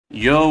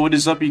Yo, what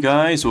is up you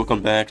guys?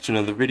 Welcome back to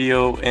another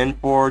video, and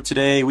for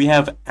today we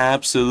have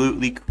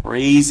absolutely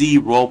crazy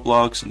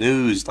Roblox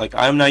news. Like,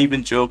 I'm not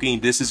even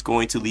joking, this is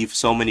going to leave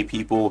so many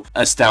people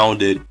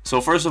astounded.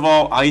 So first of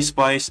all, Ice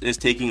Spice is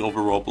taking over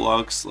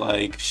Roblox.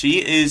 Like,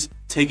 she is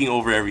taking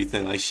over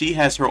everything. Like, she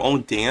has her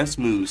own dance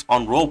moves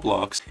on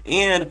Roblox,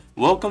 and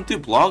Welcome to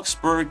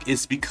Bloxburg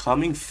is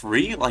becoming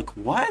free. Like,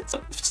 what?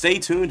 Stay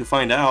tuned to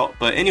find out.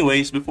 But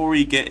anyways, before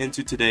we get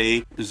into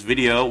this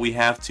video, we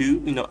have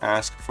to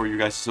ask for your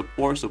guys'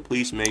 support, so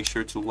please make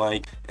sure to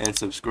like and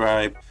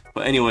subscribe.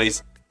 But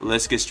anyways,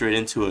 let's get straight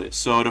into it.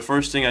 So the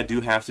first thing I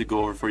do have to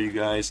go over for you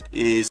guys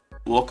is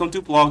Welcome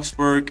to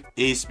Bloxburg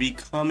is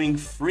becoming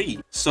free.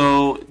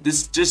 So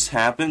this just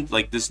happened,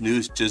 like this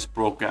news just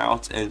broke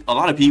out, and a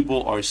lot of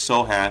people are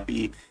so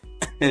happy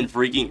and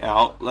freaking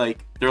out.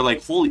 Like, they're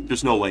like, holy,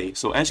 there's no way.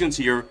 So as you can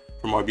see here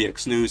from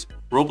RBX News,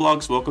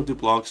 Roblox Welcome to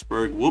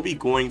Bloxburg will be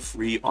going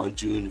free on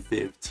June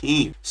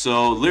 15th.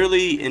 So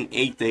literally in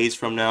 8 days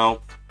from now,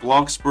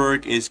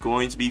 Bloxburg is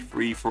going to be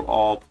free for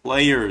all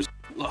players.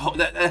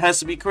 That has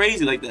to be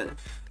crazy. Like, that,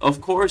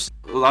 of course,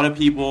 a lot of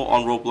people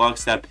on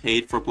Roblox that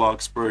paid for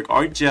Bloxburg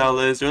are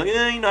jealous. They're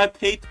like, I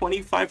paid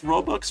 25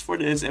 Robux for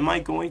this, am I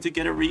going to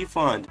get a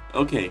refund?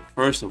 Okay,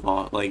 first of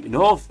all, like,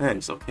 no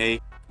offense, okay,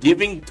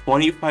 giving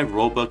 25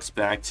 Robux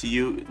back to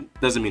you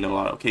doesn't mean a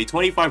lot, okay?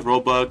 25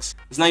 Robux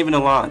is not even a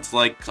lot.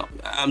 Like,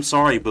 I'm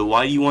sorry, but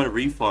why do you want a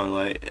refund?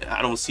 Like,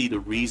 I don't see the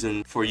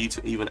reason for you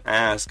to even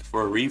ask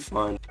for a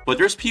refund. But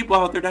there's people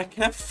out there that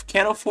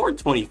can't afford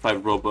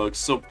 25 Robux,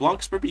 so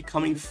Bloxburg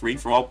becoming free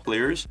for all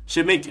players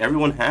should make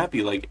everyone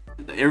happy. Like,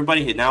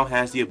 everybody now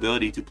has the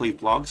ability to play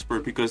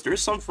Bloxburg, because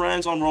there's some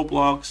friends on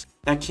Roblox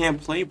that can't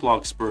play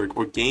Bloxburg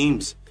or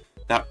games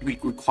that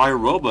require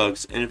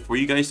Robux, and for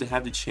you guys to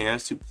have the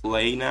chance to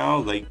play now,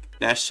 like,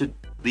 that should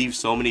leave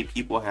so many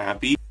people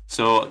happy.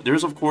 So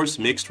there's of course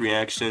mixed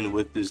reaction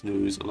with this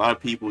news. A lot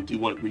of people do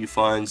want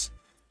refunds,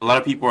 a lot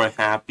of people are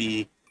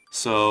happy.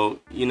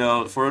 So,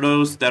 for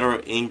those that are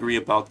angry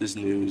about this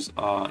news,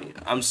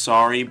 I'm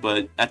sorry,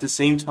 but at the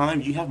same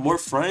time, you have more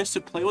friends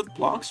to play with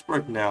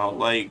Bloxburg now.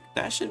 Like,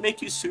 that should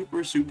make you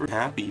super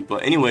happy.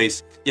 But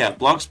anyways, yeah,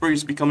 Bloxburg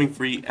is becoming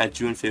free at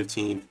June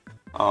 15th.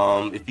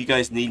 If you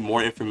guys need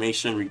more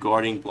information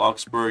regarding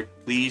Bloxburg,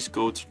 please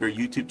go to their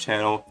YouTube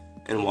channel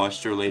and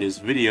watch their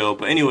latest video.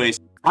 But anyways,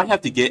 I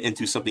have to get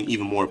into something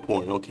even more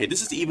important, okay?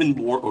 This is even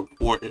more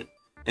important,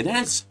 and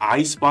that's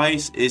Ice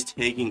Spice is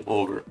taking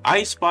over.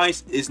 Ice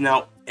Spice is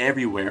now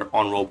everywhere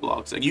on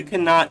Roblox. Like, you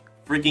cannot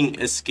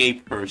freaking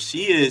escape her.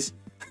 She is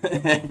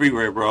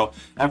everywhere, bro.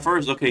 At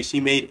first, okay, she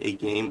made a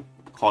game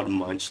called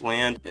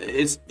Munchland.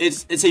 It's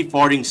a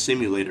farting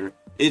simulator.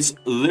 It's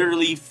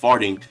literally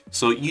farting.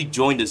 So you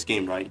join this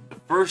game, right? The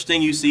first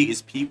thing you see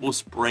is people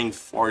spraying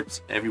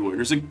farts everywhere.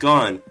 There's a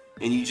gun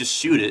and you just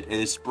shoot it and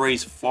it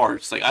sprays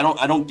farts. Like, I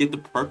don't get the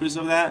purpose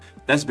of that.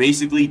 That's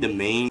basically the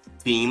main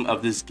theme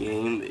of this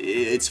game.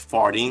 It's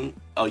farting,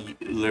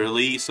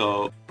 literally.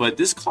 So, but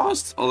this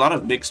caused a lot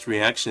of mixed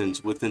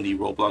reactions within the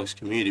Roblox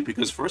community,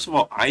 because first of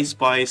all, Ice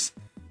Spice,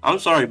 I'm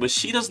sorry, but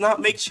she does not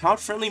make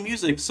child-friendly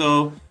music.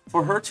 So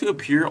for her to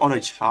appear on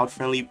a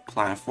child-friendly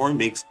platform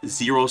makes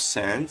zero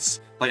sense.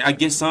 Like, I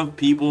guess some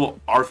people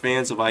are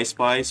fans of Ice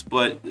Spice,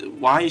 but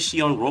why is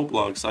she on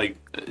Roblox? Like,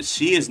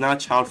 she is not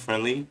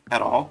child-friendly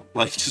at all.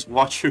 Like, just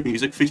watch her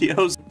music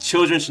videos.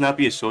 Children should not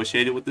be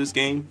associated with this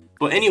game.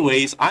 But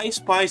anyways, Ice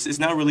Spice is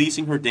now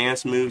releasing her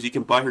dance moves. You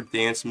can buy her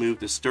dance move,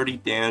 the Sturdy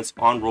Dance,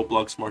 on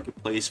Roblox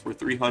Marketplace for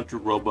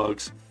 300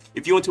 Robux.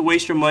 If you want to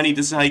waste your money,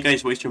 this is how you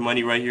guys waste your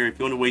money right here. If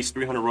you want to waste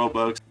 300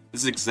 Robux,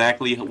 this is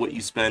exactly what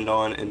you spend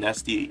on, and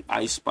that's the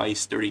Ice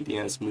Spice Sturdy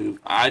Dance move.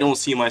 I don't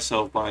see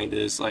myself buying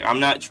this. Like, I'm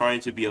not trying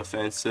to be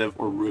offensive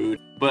or rude,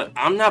 but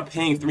I'm not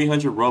paying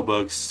 300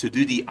 Robux to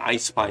do the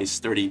Ice Spice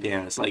Sturdy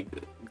Dance. Like,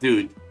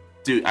 dude,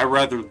 I'd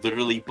rather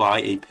literally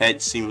buy a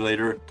pet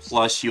simulator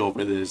plushie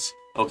over this.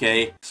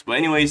 Okay, but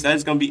anyways, that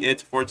is gonna be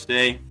it for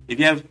today. If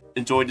you have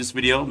enjoyed this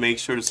video, make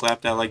sure to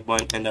slap that like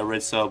button and that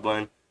red sub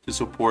button to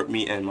support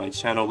me and my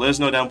channel. Let us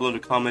know down below in the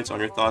comments on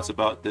your thoughts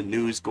about the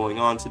news going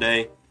on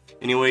today.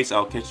 Anyways,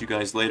 I'll catch you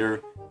guys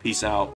later. Peace out.